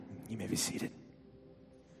You may be seated.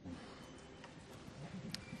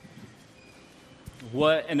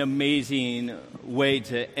 What an amazing way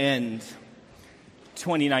to end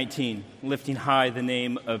 2019, lifting high the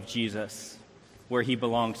name of Jesus, where he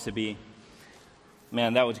belongs to be.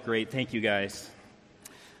 Man, that was great. Thank you, guys.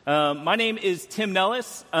 My name is Tim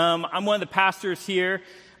Nellis. I'm one of the pastors here.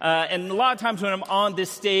 And a lot of times when I'm on this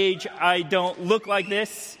stage, I don't look like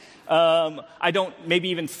this. I don't maybe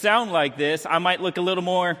even sound like this. I might look a little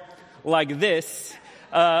more like this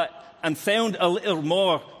and sound a little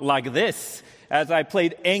more like this, as I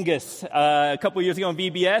played Angus a couple years ago on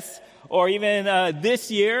VBS. Or even this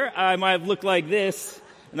year, I might have looked like this.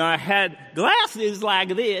 And I had glasses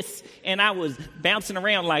like this, and I was bouncing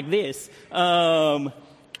around like this.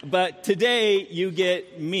 But today, you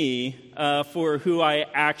get me for who I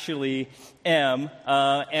actually am.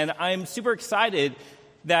 And I'm super excited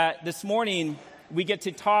that this morning we get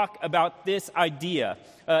to talk about this idea.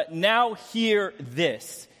 Now hear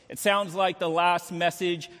this. It sounds like the last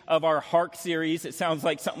message of our Hark series. It sounds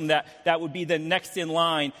like something that would be the next in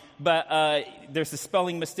line. But there's a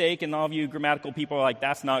spelling mistake, and all of you grammatical people are like,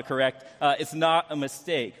 that's not correct. It's not a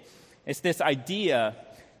mistake. It's this idea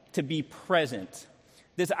to be present.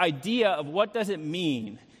 This idea of what does it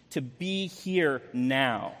mean to be here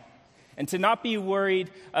now. And to not be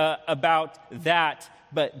worried about that,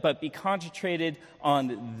 but be concentrated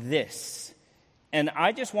on this. And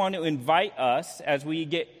I just want to invite us, as we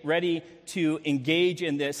get ready to engage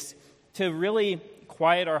in this, to really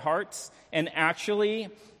quiet our hearts and actually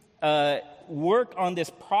work on this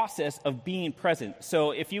process of being present.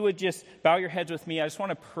 So if you would just bow your heads with me, I just want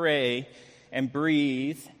to pray and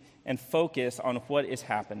breathe and focus on what is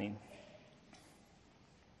happening.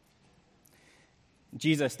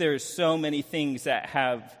 Jesus, there's so many things that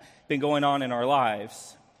have been going on in our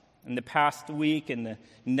lives. In the past week and the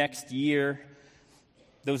next year,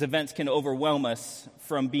 those events can overwhelm us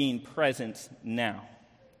from being present now.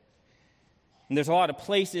 And there's a lot of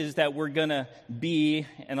places that we're going to be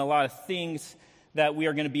and a lot of things that we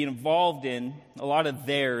are going to be involved in, a lot of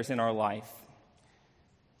theirs in our life.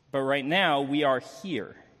 But right now, we are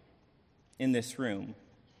here in this room.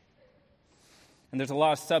 And there's a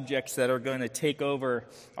lot of subjects that are going to take over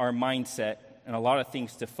our mindset and a lot of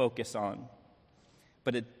things to focus on.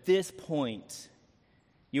 But at this point,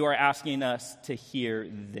 you are asking us to hear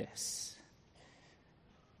this.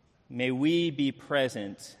 May we be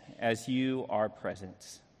present as you are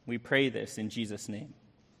present. We pray this in Jesus' name.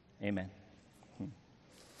 Amen.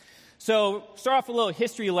 So, start off with a little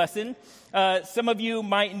history lesson. Some of you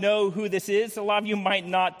might know who this is. A lot of you might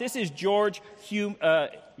not. This is George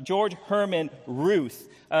Herman Ruth.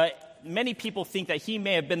 Many people think that he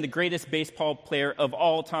may have been the greatest baseball player of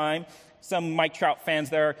all time. Some Mike Trout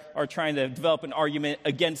fans there are trying to develop an argument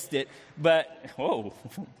against it. But,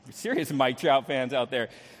 serious Mike Trout fans out there.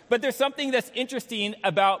 But there's something that's interesting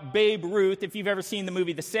about Babe Ruth. If you've ever seen the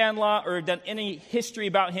movie The Sandlot or done any history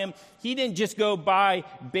about him, he didn't just go by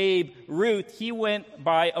Babe Ruth. He went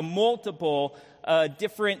by a multiple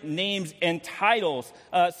different names and titles.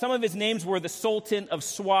 Some of his names were the Sultan of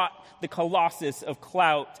Swat, the Colossus of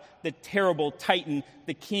Clout, the Terrible Titan,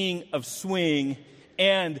 the King of Swing,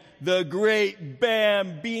 and the Great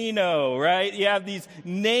Bambino, right? You have these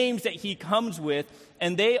names that he comes with,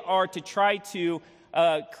 and they are to try to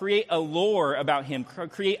create a lore about him,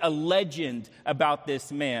 create a legend about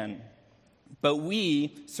this man. But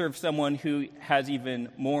we serve someone who has even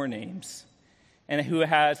more names and who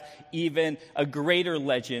has even a greater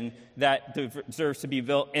legend that deserves to be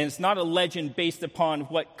built. And it's not a legend based upon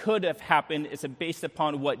what could have happened. It's based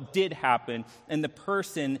upon what did happen in the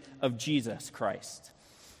person of Jesus Christ.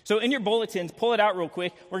 So in your bulletins, pull it out real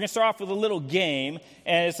quick. We're going to start off with a little game,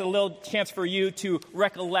 and it's a little chance for you to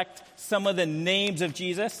recollect some of the names of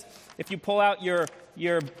Jesus. If you pull out your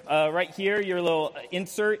right here, your little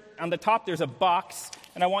insert, on the top there's a box,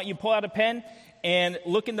 and I want you to pull out a pen and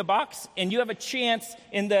look in the box, and you have a chance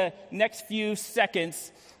in the next few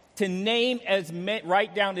seconds to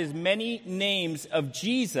write down as many names of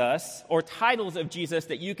Jesus or titles of Jesus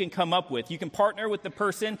that you can come up with. You can partner with the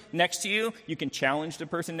person next to you. You can challenge the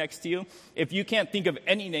person next to you. If you can't think of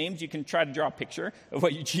any names, you can try to draw a picture of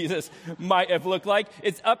what Jesus might have looked like.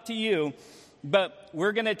 It's up to you. But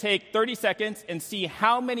we're going to take 30 seconds and see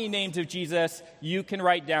how many names of Jesus you can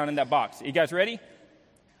write down in that box. You guys ready?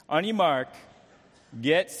 On your mark,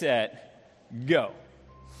 get set, go.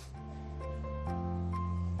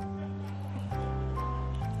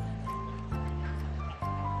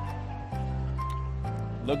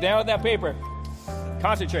 Look down at that paper.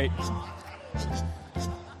 Concentrate.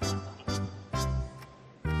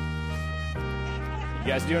 You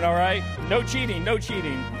guys doing all right? No cheating, no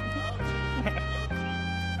cheating.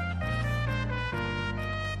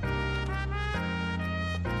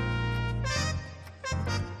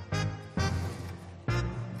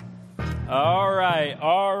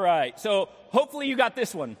 All right. So hopefully you got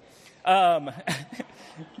this one.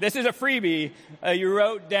 This is a freebie. You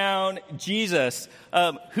wrote down Jesus,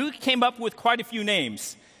 who came up with quite a few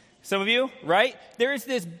names. Some of you, right? There is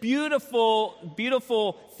this beautiful,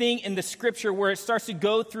 beautiful thing in the scripture where it starts to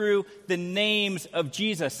go through the names of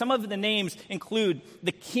Jesus. Some of the names include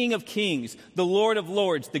the King of Kings, the Lord of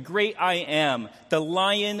Lords, the Great I Am, the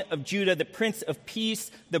Lion of Judah, the Prince of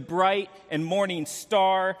Peace, the Bright and Morning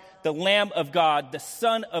Star, the Lamb of God, the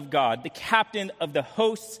Son of God, the Captain of the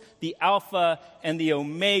Hosts, the Alpha and the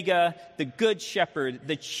Omega, the Good Shepherd,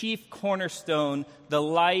 the Chief Cornerstone, the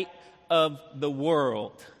Light of the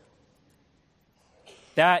World.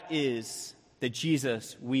 That is the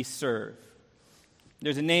Jesus we serve.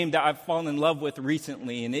 There's a name that I've fallen in love with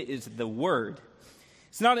recently, and it is the Word.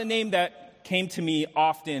 It's not a name that came to me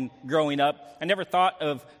often growing up. I never thought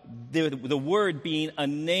of the Word being a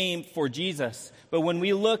name for Jesus. But when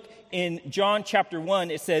we look in John chapter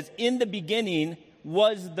 1, it says, "In the beginning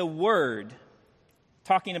was the Word,"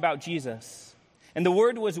 talking about Jesus. "And the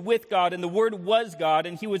Word was with God, and the Word was God,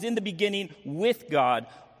 and He was in the beginning with God.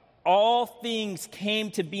 All things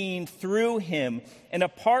came to being through Him, and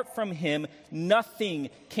apart from Him,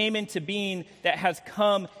 nothing came into being that has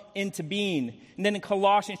come into being." And then in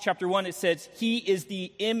Colossians chapter 1, it says, "He is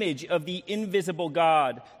the image of the invisible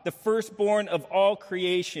God, the firstborn of all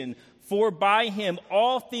creation. For by Him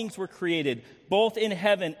all things were created, both in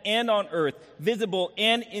heaven and on earth, visible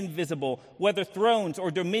and invisible, whether thrones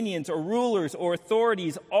or dominions or rulers or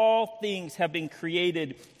authorities, all things have been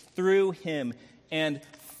created through Him and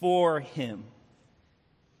for Him."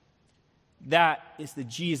 That is the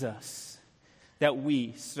Jesus that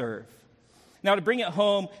we serve. Now, to bring it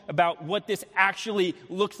home about what this actually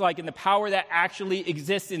looks like and the power that actually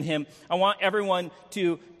exists in Him, I want everyone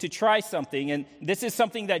to try something. And this is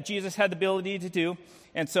something that Jesus had the ability to do.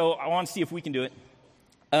 And so I want to see if we can do it.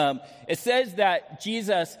 It says that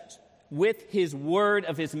Jesus, with His word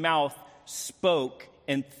of His mouth, spoke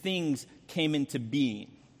and things came into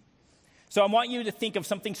being. So I want you to think of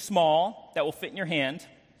something small that will fit in your hand.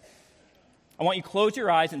 I want you to close your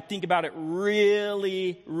eyes and think about it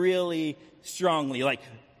really, really strongly. Like,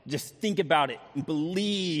 just think about it and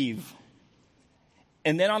believe.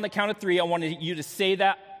 And then on the count of 3, I want you to say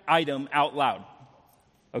that item out loud.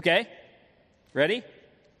 Okay? Ready?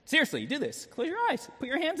 Seriously, do this. Close your eyes. Put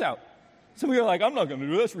your hands out. Some of you are like, "I'm not going to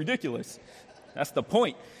do this. Ridiculous." That's the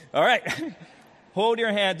point. All right. Hold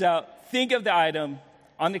your hands out. Think of the item.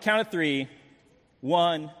 On the count of 3,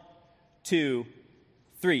 1, 2,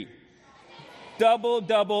 3.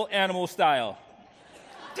 Double animal style.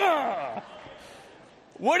 Duh!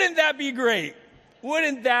 Wouldn't that be great?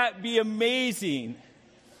 Wouldn't that be amazing?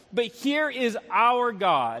 But here is our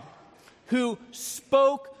God who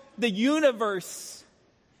spoke the universe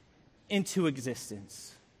into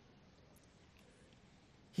existence.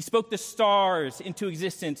 He spoke the stars into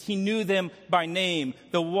existence. He knew them by name,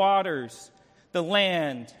 the waters, the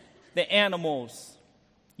land, the animals,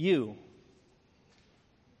 you.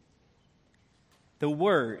 The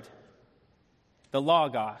Word, the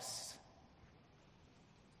Logos.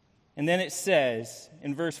 And then it says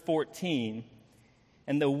in verse 14,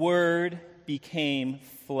 "And the Word became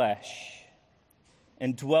flesh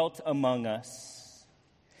and dwelt among us."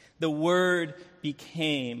 The Word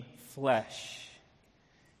became flesh.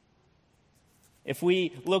 If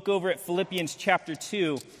we look over at Philippians chapter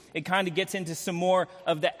 2, it kind of gets into some more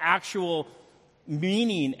of the actual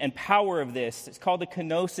meaning and power of this. It's called the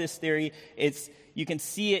kenosis theory. You can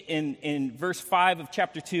see it in verse 5 of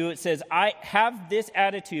chapter 2. It says, "I have this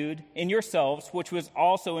attitude in yourselves, which was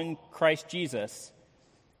also in Christ Jesus,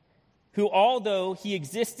 who, although He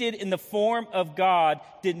existed in the form of God,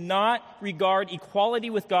 did not regard equality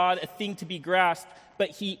with God a thing to be grasped, but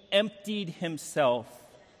He emptied Himself,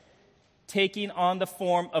 taking on the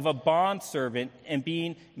form of a bondservant and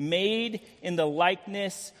being made in the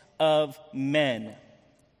likeness of men."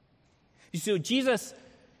 So Jesus,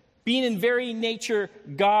 being in very nature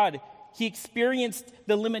God, He experienced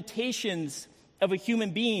the limitations of a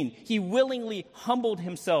human being. He willingly humbled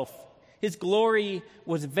Himself. His glory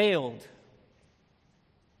was veiled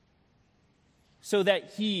so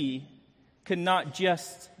that He could not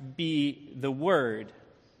just be the Word,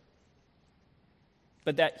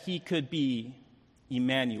 but that He could be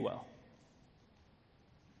Emmanuel.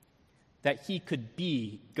 That He could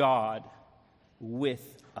be God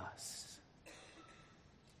with us.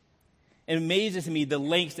 It amazes me the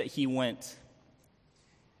lengths that He went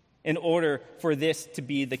in order for this to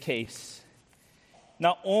be the case.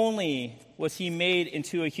 not only was he made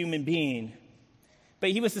into a human being, but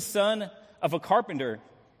he was the son of a carpenter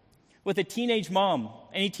with a teenage mom.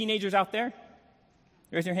 Any teenagers out there?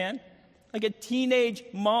 Raise your hand. Like a teenage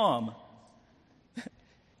mom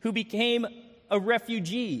who became a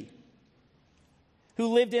refugee, who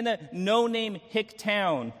lived in a no-name hick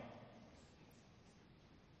town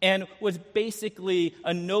and was basically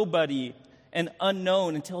a nobody, an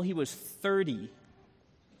unknown until he was 30.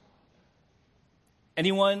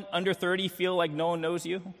 Anyone under 30 feel like no one knows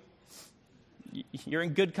you? You're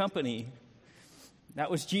in good company. That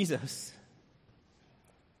was Jesus.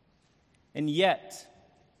 And yet,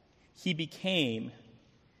 he became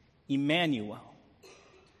Emmanuel.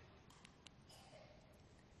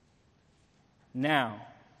 Now,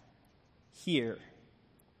 hear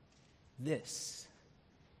this.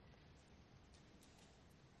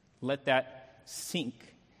 Let that sink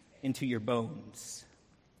into your bones.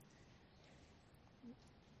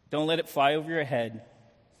 Don't let it fly over your head.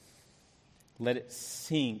 Let it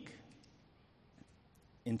sink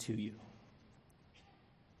into you.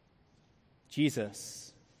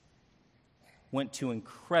 Jesus went to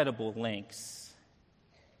incredible lengths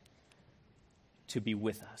to be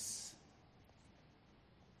with us.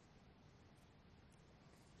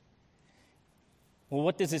 Well,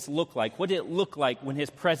 what does this look like? What did it look like when his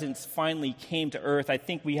presence finally came to earth? I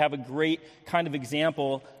think we have a great kind of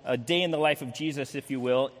example, a day in the life of Jesus, if you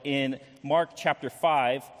will, in Mark chapter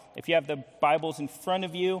 5. If you have the Bibles in front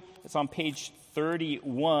of you, it's on page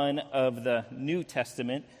 31 of the New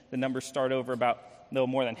Testament. The numbers start over about a little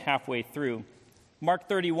more than halfway through. Mark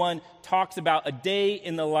 31 talks about a day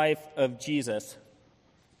in the life of Jesus.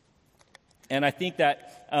 And I think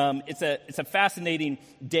that it's a fascinating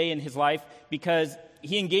day in his life because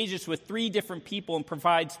he engages with three different people and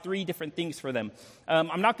provides three different things for them.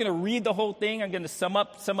 I'm not going to read the whole thing. I'm going to sum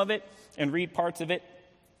up some of it and read parts of it.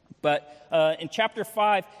 But in chapter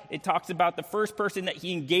 5, it talks about the first person that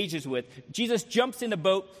he engages with. Jesus jumps in a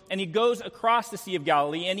boat and he goes across the Sea of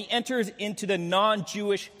Galilee and he enters into the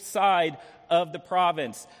non-Jewish side of the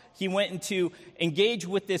province. He went into engage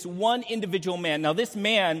with this one individual man. Now, this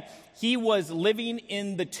man, he was living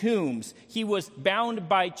in the tombs. He was bound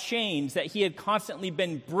by chains that he had constantly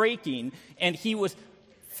been breaking, and he was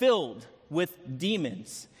filled with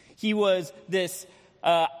demons. He was this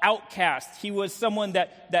outcast. He was someone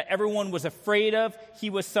that everyone was afraid of. He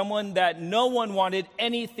was someone that no one wanted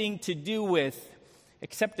anything to do with,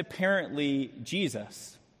 except apparently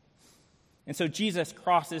Jesus. And so Jesus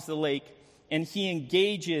crosses the lake, and he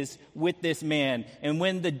engages with this man. And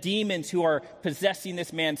when the demons who are possessing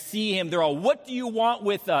this man see him, they're all, "What do you want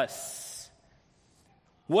with us?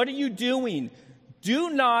 What are you doing? Do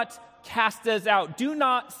not cast us out. Do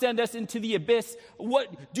not send us into the abyss.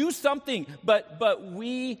 Do something. But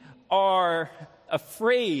we are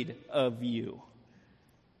afraid of you."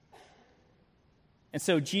 And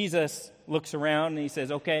so Jesus looks around and he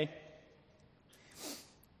says, "Okay,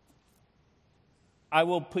 I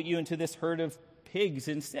will put you into this herd of pigs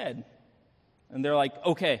instead." And they're like,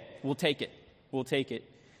 "Okay, we'll take it. We'll take it."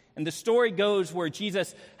 And the story goes where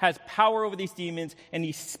Jesus has power over these demons, and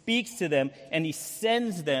he speaks to them, and he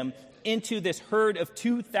sends them into this herd of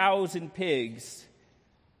 2,000 pigs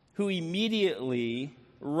who immediately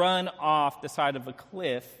run off the side of a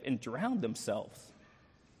cliff and drown themselves.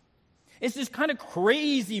 It's this kind of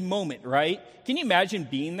crazy moment, right? Can you imagine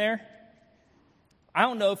being there? I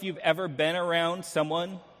don't know if you've ever been around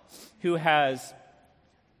someone who has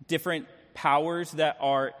different powers that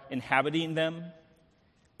are inhabiting them,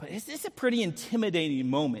 but it's a pretty intimidating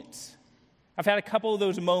moment. I've had a couple of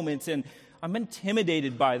those moments, and I'm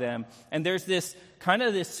intimidated by them. And there's this kind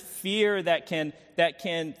of this fear that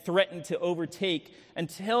can threaten to overtake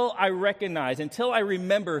until I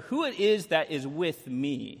remember who it is that is with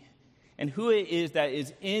me, and who it is that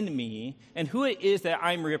is in me, and who it is that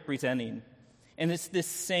I'm representing. And it's this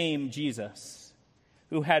same Jesus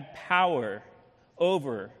who had power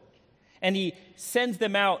over. And he sends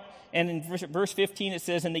them out. And in verse 15 it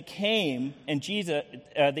says, "And they came to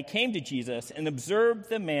Jesus and observed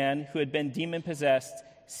the man who had been demon-possessed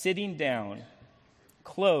sitting down,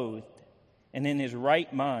 clothed, and in his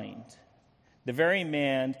right mind, the very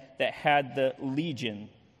man that had the legion."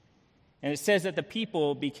 And it says that the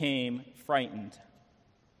people became frightened.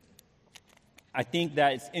 I think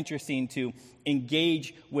that it's interesting to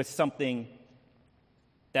engage with something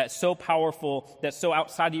that's so powerful, that's so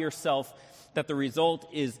outside of yourself, that the result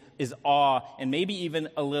is awe and maybe even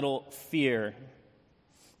a little fear.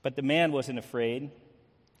 But the man wasn't afraid.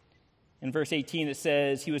 In verse 18 it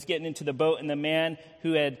says, he was getting into the boat, and the man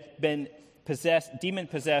who had been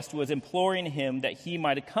demon-possessed, was imploring him that he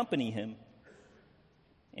might accompany him.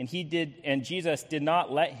 And Jesus did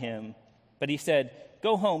not let him, but he said,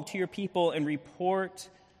 "Go home to your people and report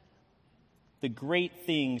the great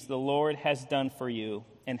things the Lord has done for you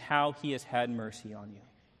and how he has had mercy on you."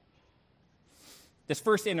 This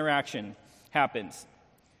first interaction happens.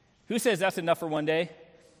 Who says that's enough for one day?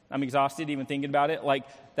 I'm exhausted even thinking about it. Like,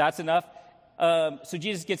 that's enough. So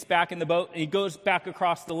Jesus gets back in the boat and he goes back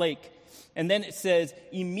across the lake. And then it says,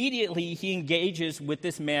 immediately he engages with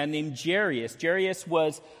this man named Jairus. Jairus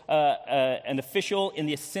was an official in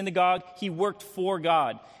the synagogue. He worked for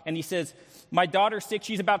God. And he says, "My daughter's sick.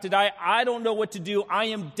 She's about to die. I don't know what to do. I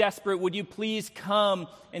am desperate. Would you please come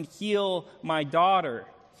and heal my daughter?"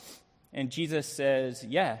 And Jesus says,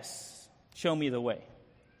 "Yes, show me the way."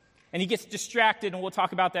 And he gets distracted, and we'll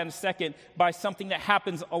talk about that in a second, by something that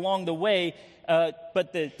happens along the way.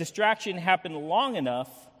 But the distraction happened long enough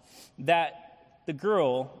that the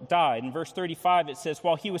girl died. In verse 35, it says,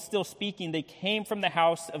 "While he was still speaking, they came from the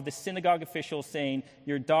house of the synagogue official saying,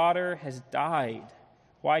 'Your daughter has died.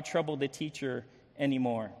 Why trouble the teacher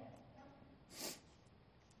anymore?'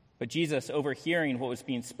 But Jesus, overhearing what was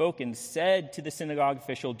being spoken, said to the synagogue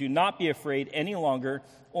official, 'Do not be afraid any longer,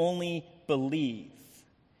 only believe.'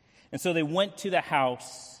 And so they went to the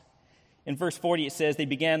house. In verse 40, it says,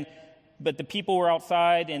 but the people were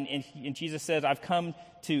outside, and Jesus says, 'I've come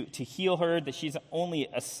to heal her, that she's only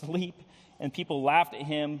asleep.' And people laughed at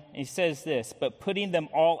him. And he says this, 'But putting them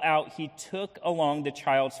all out, he took along the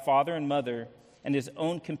child's father and mother and his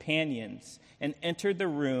own companions and entered the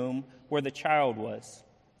room where the child was.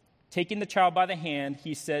 Taking the child by the hand,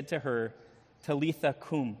 he said to her, Talitha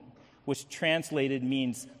cum, which translated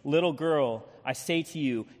means, little girl, I say to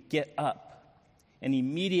you, get up. And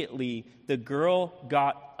immediately the girl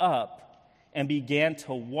got up and began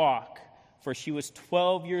to walk, for she was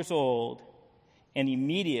 12 years old. And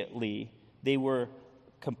immediately they were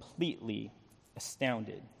completely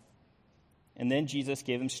astounded. And then Jesus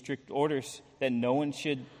gave them strict orders that no one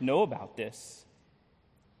should know about this.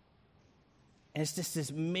 And it's just this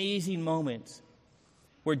amazing moment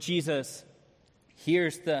where Jesus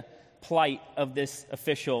hears the plight of this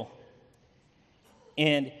official.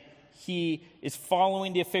 And he is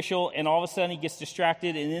following the official, and all of a sudden he gets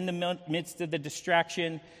distracted. And in the midst of the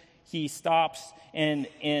distraction, he stops, and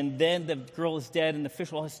then the girl is dead, and the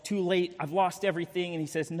official is too late. I've lost everything. And he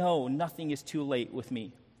says, no, nothing is too late with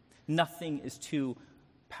me. Nothing is too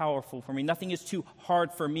powerful for me. Nothing is too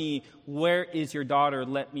hard for me. Where is your daughter?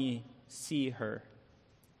 Let me see her.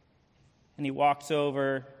 And he walks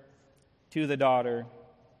over to the daughter,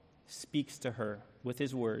 speaks to her with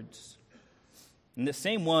his words. And the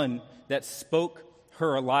same one that spoke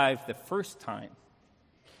her alive the first time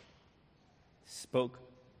spoke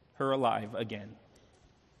her alive again.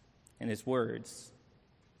 And his words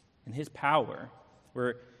and his power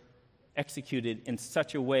were executed in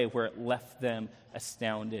such a way where it left them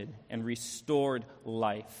astounded and restored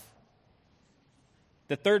life.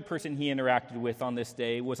 The third person he interacted with on this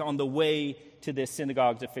day was on the way to the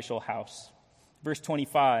synagogue's official house. Verse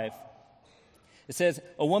 25, it says,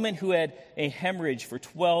 a woman who had a hemorrhage for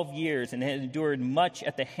 12 years and had endured much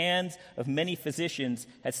at the hands of many physicians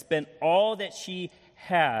had spent all that she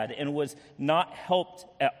had and was not helped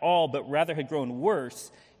at all, but rather had grown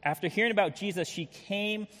worse. After hearing about Jesus, she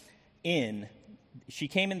came in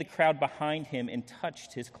the crowd behind him and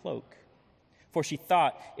touched his cloak. For she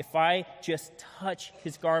thought, if I just touch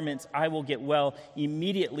his garments, I will get well.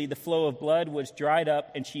 Immediately the flow of blood was dried up,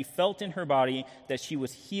 and she felt in her body that she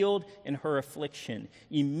was healed in her affliction.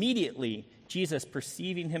 Immediately, Jesus,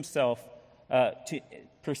 perceiving in himself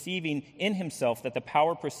that the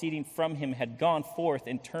power proceeding from him had gone forth,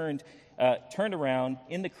 and turned around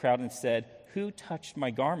in the crowd and said, who touched my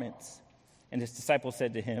garments? And his disciples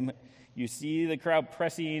said to him, you see the crowd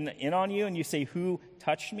pressing in on you, and you say, who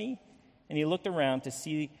touched me? And he looked around to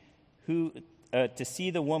see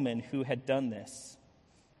the woman who had done this.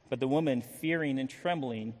 But the woman, fearing and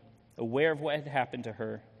trembling, aware of what had happened to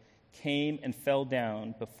her, came and fell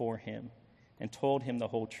down before him and told him the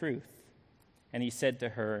whole truth. And he said to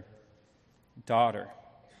her, daughter,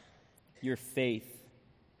 your faith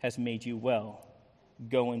has made you well.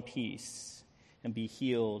 Go in peace and be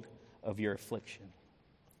healed of your affliction.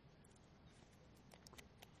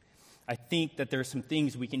 I think that there are some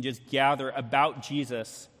things we can just gather about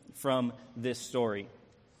Jesus from this story.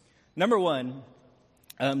 Number one,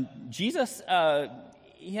 Jesus,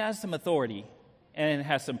 he has some authority and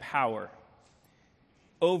has some power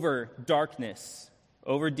over darkness,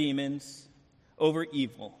 over demons, over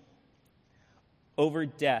evil, over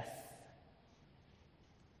death,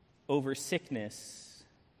 over sickness,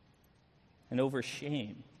 and over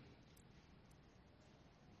shame.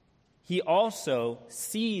 he also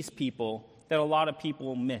sees people that a lot of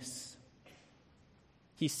people miss.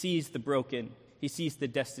 He sees the broken. He sees the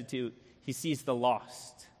destitute. He sees the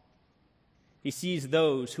lost. He sees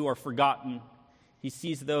those who are forgotten. He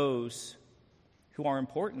sees those who are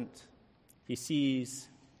important. He sees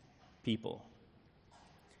people.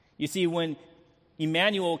 You see, when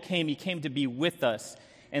Emmanuel came, he came to be with us.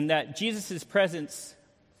 And that Jesus' presence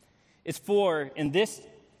is for, in this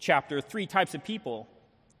chapter, 3 types of people.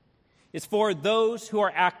 It's for those who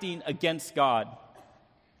are acting against God.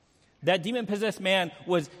 That demon-possessed man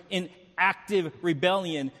was in active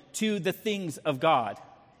rebellion to the things of God.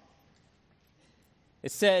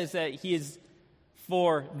 It says that he is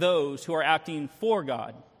for those who are acting for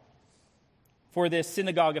God. For this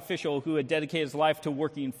synagogue official who had dedicated his life to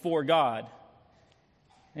working for God.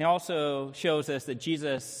 And it also shows us that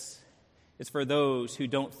Jesus is for those who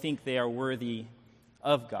don't think they are worthy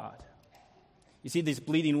of God. You see, this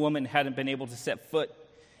bleeding woman hadn't been able to set foot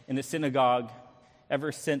in the synagogue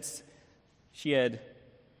ever since she had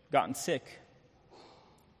gotten sick.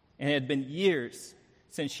 And it had been years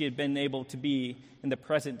since she had been able to be in the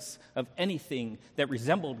presence of anything that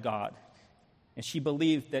resembled God. And she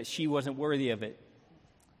believed that she wasn't worthy of it.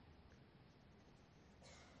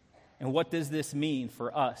 And what does this mean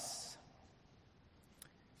for us?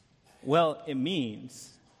 Well, it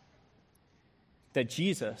means that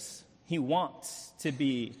Jesus, he wants to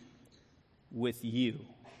be with you.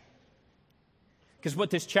 Because what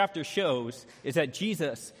this chapter shows is that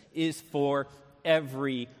Jesus is for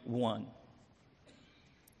everyone.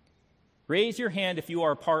 Raise your hand if you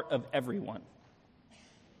are a part of everyone.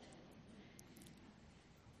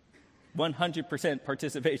 100%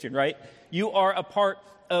 participation, right? You are a part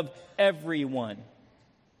of everyone.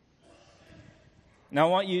 Now, I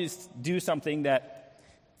want you to do something that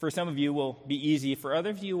for some of you will be easy, for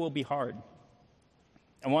others of you will be hard.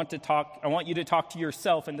 I want you to talk to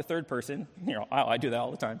yourself in the third person. I do that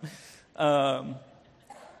all the time.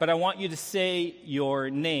 But I want you to say your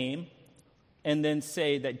name and then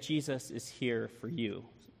say that Jesus is here for you.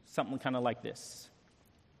 Something kind of like this.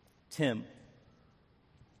 Tim.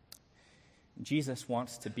 Jesus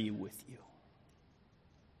wants to be with you.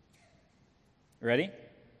 Ready?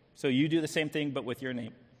 So you do the same thing, but with your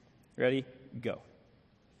name. Ready? Go.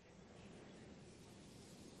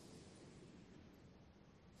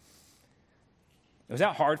 Was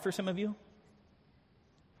that hard for some of you?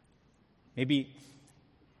 Maybe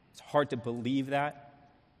it's hard to believe that.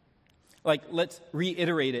 Let's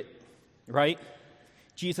reiterate it, right?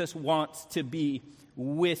 Jesus wants to be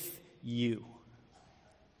with you.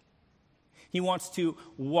 He wants to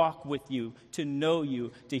walk with you, to know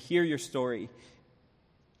you, to hear your story,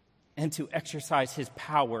 and to exercise his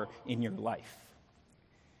power in your life.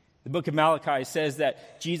 The book of Malachi says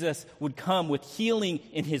that Jesus would come with healing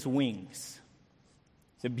in his wings.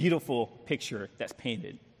 It's a beautiful picture that's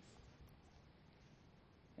painted.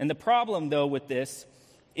 And the problem, though, with this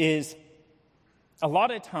is a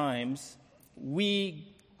lot of times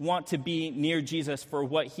we want to be near Jesus for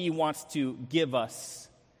what he wants to give us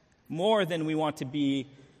more than we want to be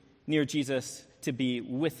near Jesus to be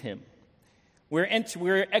with him. We're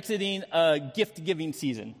exiting a gift-giving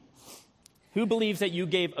season. Who believes that you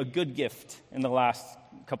gave a good gift in the last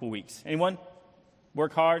couple weeks? Anyone?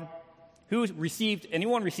 Work hard?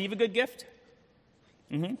 Anyone receive a good gift?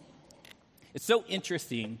 Mm-hmm. It's so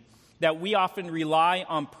interesting that we often rely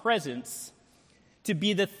on presents to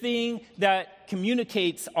be the thing that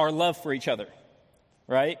communicates our love for each other,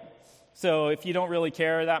 right? So if you don't really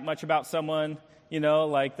care that much about someone,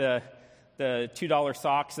 like the $2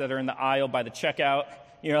 socks that are in the aisle by the checkout,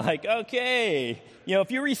 you're like, okay.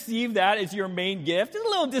 If you receive that as your main gift, it's a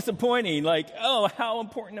little disappointing. Like, oh, how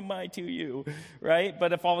important am I to you, right?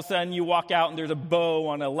 But if all of a sudden you walk out and there's a bow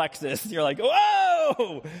on a Lexus, you're like,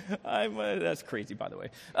 whoa! That's crazy, by the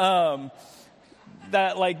way.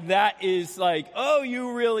 That is like, oh,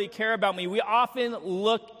 you really care about me. We often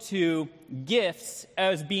look to gifts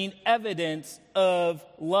as being evidence of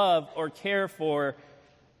love or care for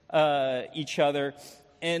each other.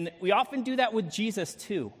 And we often do that with Jesus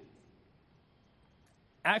too.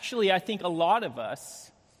 Actually, I think a lot of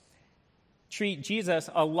us treat Jesus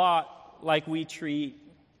a lot like we treat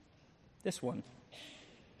this one.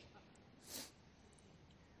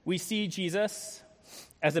 We see Jesus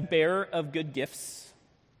as a bearer of good gifts.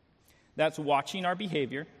 That's watching our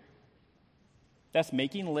behavior. That's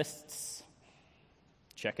making lists,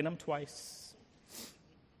 checking them twice,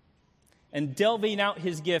 and delving out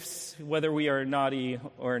his gifts, whether we are naughty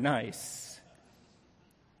or nice.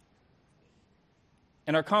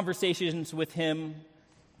 And our conversations with him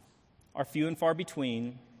are few and far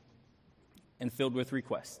between and filled with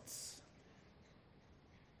requests.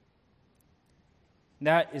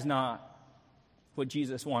 That is not what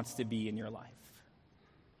Jesus wants to be in your life.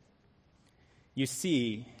 You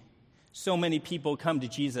see, so many people come to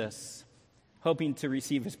Jesus hoping to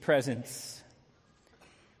receive his presence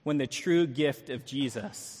when the true gift of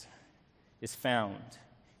Jesus is found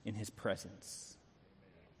in his presence.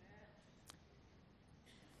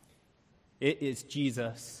 It is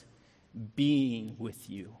Jesus being with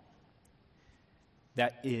you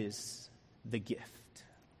that is the gift.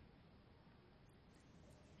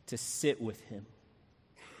 To sit with him,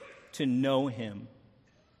 to know him,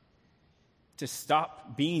 to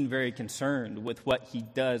stop being very concerned with what he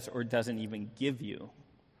does or doesn't even give you,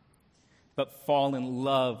 but fall in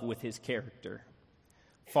love with his character,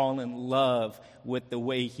 fall in love with the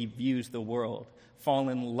way he views the world, fall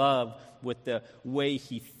in love with the way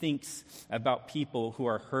he thinks about people who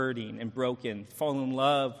are hurting and broken, fall in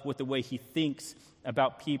love with the way he thinks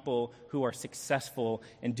about people who are successful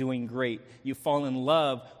and doing great. You fall in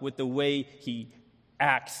love with the way he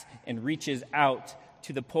acts and reaches out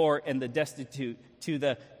to the poor and the destitute, to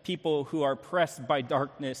the people who are pressed by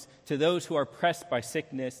darkness, to those who are pressed by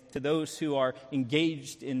sickness, to those who are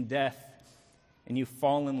engaged in death. And you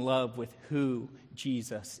fall in love with who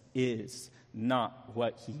Jesus is, not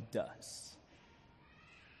what he does.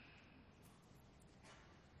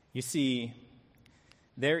 You see,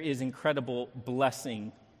 there is incredible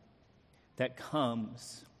blessing that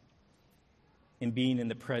comes in being in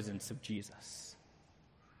the presence of Jesus.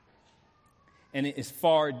 And it is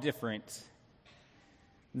far different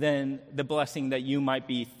than the blessing that you might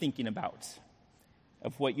be thinking about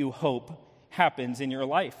of what you hope happens in your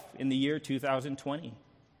life in the year 2020.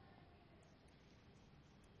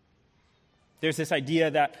 There's this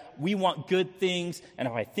idea that we want good things, and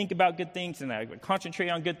if I think about good things, and I concentrate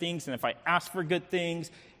on good things, and if I ask for good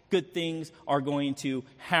things are going to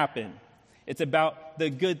happen. It's about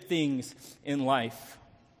the good things in life.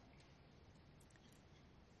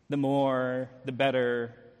 The more, the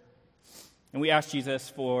better. And we ask Jesus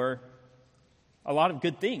for a lot of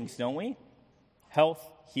good things, don't we? Health,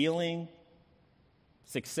 healing,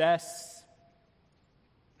 success,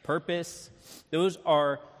 purpose. Those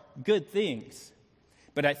are good things.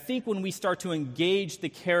 But I think when we start to engage the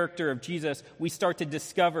character of Jesus, we start to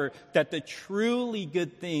discover that the truly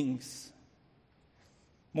good things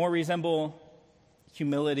more resemble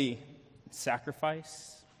humility,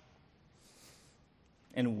 sacrifice,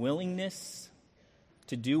 and willingness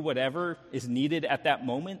to do whatever is needed at that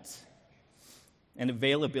moment, and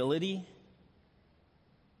availability.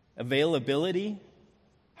 Availability?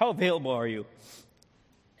 How available are you?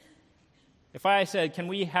 If I said, can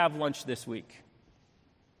we have lunch this week?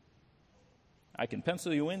 I can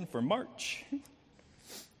pencil you in for March.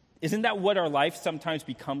 Isn't that what our life sometimes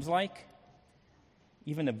becomes like?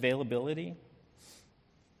 Even availability?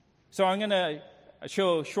 So I'm going to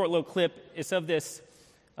show a short little clip. It's of this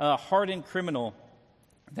hardened criminal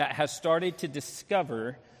that has started to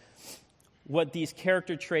discover what these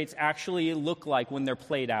character traits actually look like when they're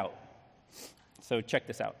played out. So check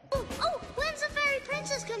this out. Oh, when's the fairy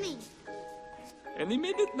princess coming? Any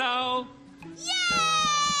minute now. Yay!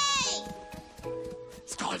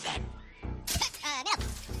 Stall them.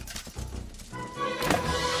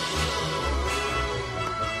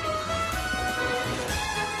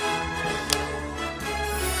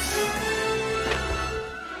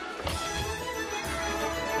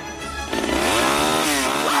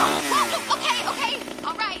 No. Okay.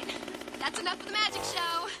 All right. That's enough of the magic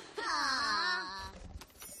show.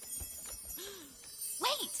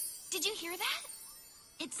 Wait, did you hear that?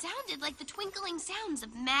 It sounded like the twinkling sounds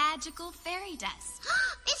of magical fairy dust.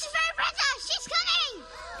 It's the fairy princess! She's coming!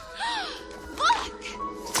 Look!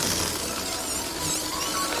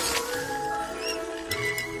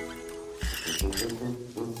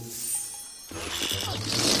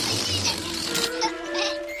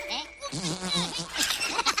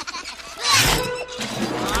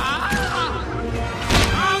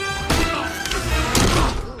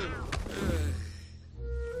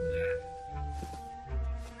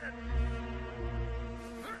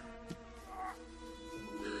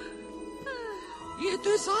 It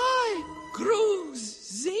is I,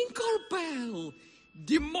 Grooves Zinklebell,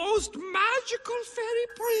 the most magical fairy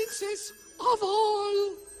princess of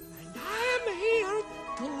all. And I am here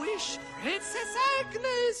to wish Princess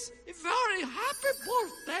Agnes a very happy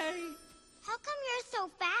birthday. How come you're so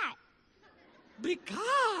fat?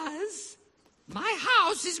 Because my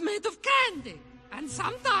house is made of candy. And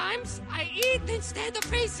sometimes I eat instead of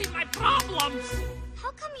facing my problems.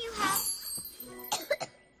 How come you have...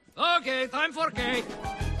 Okay, time for cake.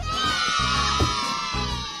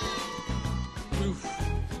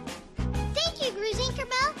 Thank you, Gru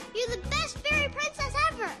Zinkerbell. You're the best fairy princess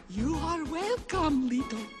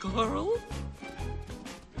little girl.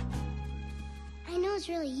 I know it's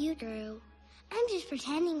really you, Drew. I'm just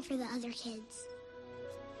pretending for the other kids.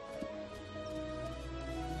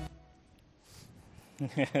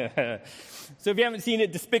 So if you haven't seen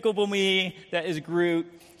it, Despicable Me, that is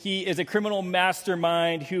Groot. He is a criminal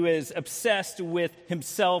mastermind who is obsessed with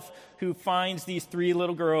himself, who finds these three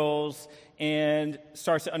little girls and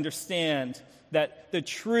starts to understand that the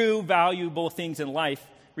true valuable things in life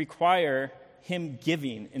require him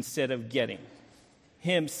giving instead of getting.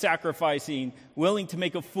 Him sacrificing, willing to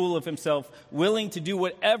make a fool of himself, willing to do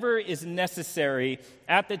whatever is necessary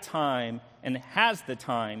at the time and has the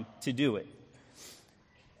time to do it.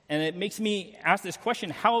 And it makes me ask this question,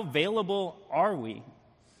 how available are we?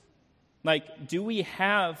 Like, do we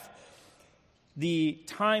have the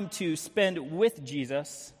time to spend with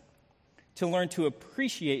Jesus, to learn to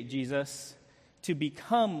appreciate Jesus, to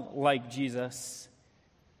become like Jesus,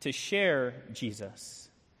 to share Jesus?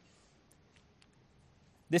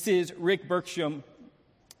 This is Rick Bergstrom.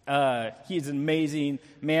 He's an amazing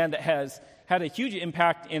man that has had a huge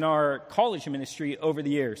impact in our college ministry over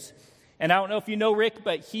the years. And I don't know if you know Rick,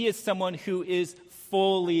 but he is someone who is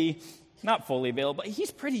not fully available, but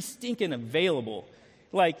he's pretty stinking available.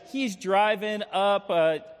 Like, he's driving up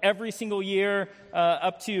every single year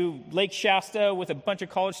up to Lake Shasta with a bunch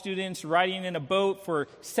of college students, riding in a boat for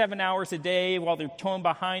 7 hours a day while they're towing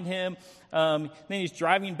behind him. Then he's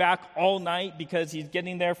driving back all night because he's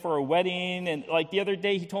getting there for a wedding. And like the other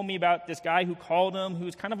day, he told me about this guy who called him, who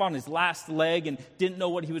was kind of on his last leg and didn't know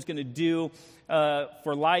what he was going to do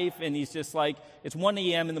for life. And he's just like, it's 1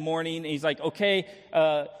 a.m. in the morning. And he's like, okay,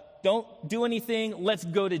 don't do anything. Let's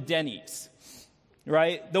go to Denny's.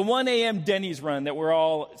 Right? The 1 a.m. Denny's run that we're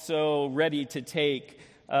all so ready to take,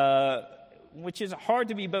 which is hard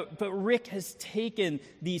to be, but Rick has taken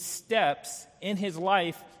these steps in his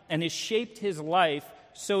life and has shaped his life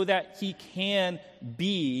so that he can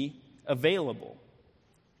be available.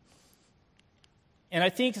 And I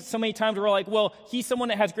think so many times we're like, well, he's someone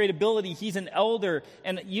that has great ability. He's an elder.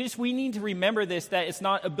 And we need to remember this, that it's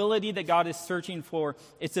not ability that God is searching for.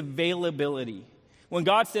 It's availability. When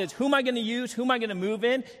God says, who am I going to use? Who am I going to move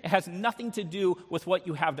in? It has nothing to do with what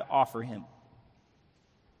you have to offer him.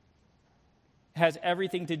 It has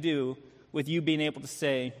everything to do with you being able to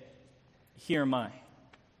say, here am I.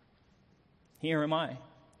 Here am I.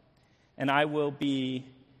 And I will be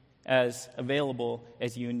as available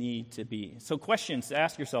as you need to be. So questions to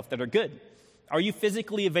ask yourself that are good. Are you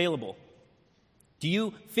physically available? Do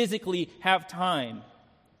you physically have time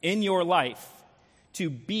in your life to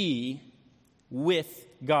be with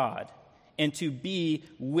God and to be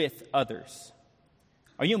with others?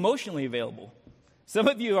 Are you emotionally available? Some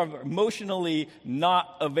of you are emotionally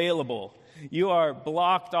not available. You are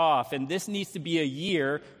blocked off, and this needs to be a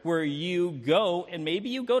year where you go, and maybe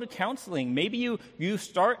you go to counseling. Maybe you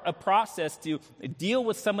start a process to deal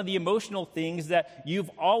with some of the emotional things that you've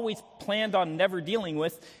always planned on never dealing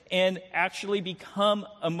with and actually become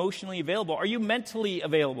emotionally available. Are you mentally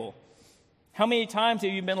available? How many times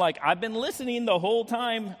have you been like, I've been listening the whole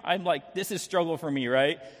time. I'm like, this is struggle for me,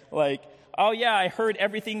 right? Like, oh yeah, I heard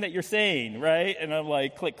everything that you're saying, right? And I'm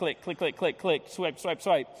like, click, click, click, click, click, click, swipe, swipe,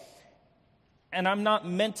 swipe. And I'm not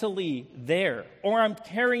mentally there. Or I'm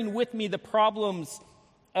carrying with me the problems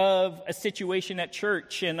of a situation at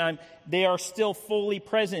church, and they are still fully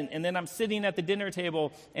present. And then I'm sitting at the dinner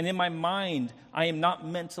table, and in my mind, I am not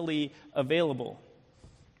mentally available.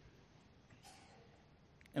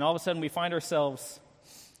 And all of a sudden, we find ourselves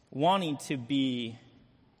wanting to be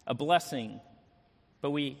a blessing,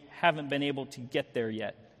 but we haven't been able to get there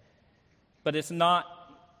yet. But it's not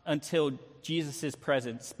until Jesus'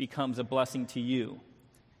 presence becomes a blessing to you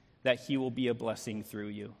that he will be a blessing through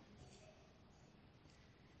you.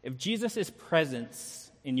 If Jesus' presence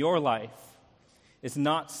in your life is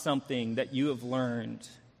not something that you have learned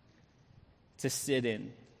to sit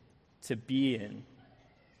in, to be in,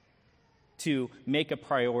 to make a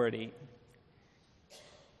priority,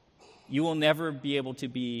 you will never be able to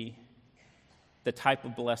be the type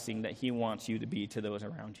of blessing that he wants you to be to those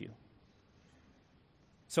around you.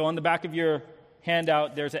 So on the back of your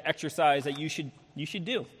handout, there's an exercise that you should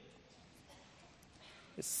do.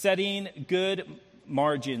 It's setting good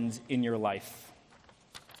margins in your life.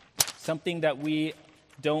 Something that we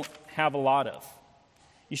don't have a lot of.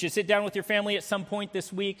 You should sit down with your family at some point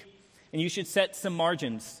this week, and you should set some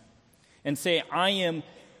margins and say, I am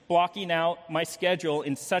blocking out my schedule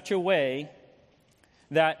in such a way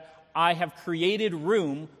that I have created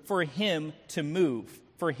room for him to move,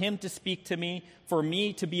 for him to speak to me, for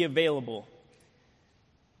me to be available.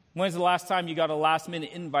 When's the last time you got a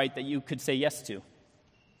last-minute invite that you could say yes to?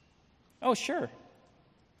 Oh, sure.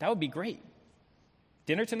 That would be great.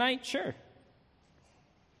 Dinner tonight? Sure.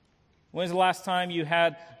 When's the last time you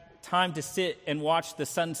had time to sit and watch the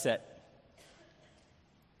sunset?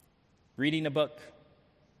 Reading a book?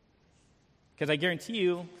 Because I guarantee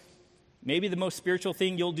you, maybe the most spiritual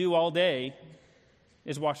thing you'll do all day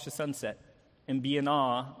is watch the sunset and be in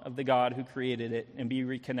awe of the God who created it and be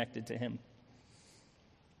reconnected to him.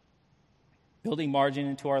 Building margin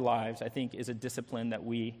into our lives, I think, is a discipline that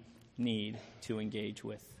we need to engage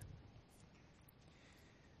with.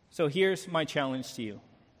 So here's my challenge to you,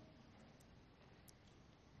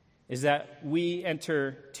 is that we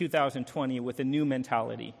enter 2020 with a new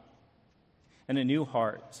mentality and a new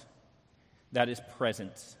heart that is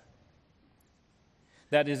present,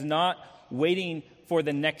 that is not waiting for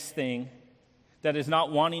the next thing, that is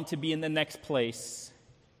not wanting to be in the next place,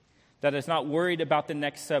 that is not worried about the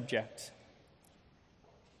next subject,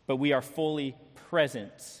 but we are fully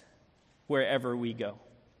present wherever we go.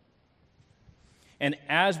 And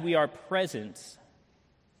as we are present,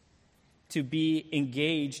 to be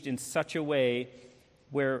engaged in such a way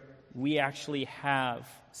where we actually have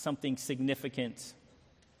something significant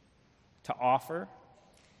to offer,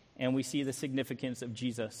 and we see the significance of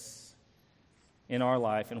Jesus in our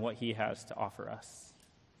life and what he has to offer us.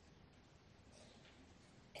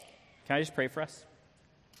 Can I just pray for us?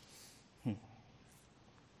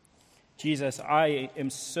 Jesus, I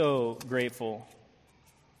am so grateful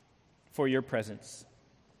for your presence.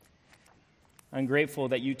 I'm grateful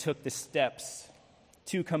that you took the steps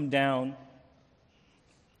to come down,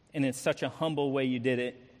 and in such a humble way you did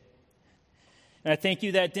it. And I thank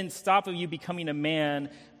you that it didn't stop of you becoming a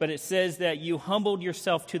man, but it says that you humbled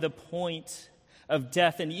yourself to the point of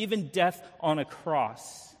death, and even death on a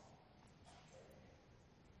cross.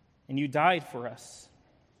 And you died for us.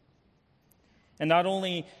 And not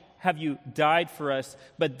only have you died for us,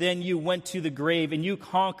 but then you went to the grave and you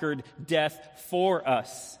conquered death for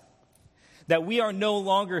us. That we are no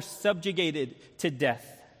longer subjugated to death,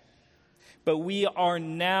 but we are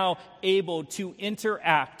now able to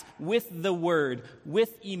interact with the Word,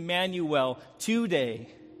 with Emmanuel today,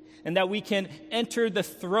 and that we can enter the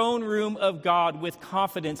throne room of God with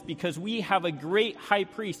confidence because we have a great high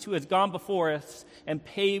priest who has gone before us and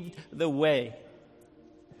paved the way.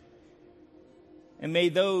 And may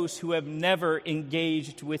those who have never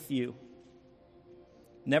engaged with you,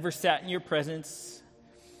 never sat in your presence,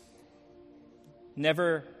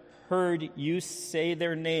 never heard you say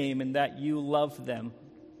their name and that you love them,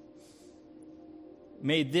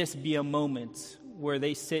 may this be a moment where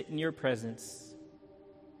they sit in your presence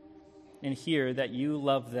and hear that you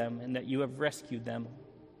love them and that you have rescued them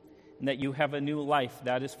and that you have a new life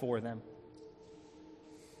that is for them.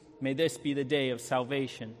 May this be the day of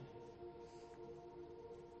salvation.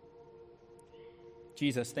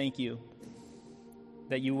 Jesus, thank you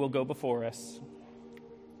that you will go before us.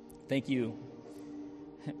 Thank you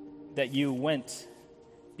that you went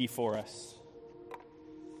before us.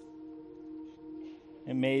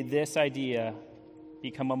 And may this idea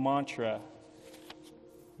become a mantra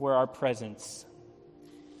where our presence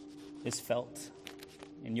is felt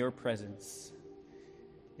and your presence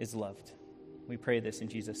is loved. We pray this in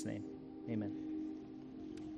Jesus' name. Amen.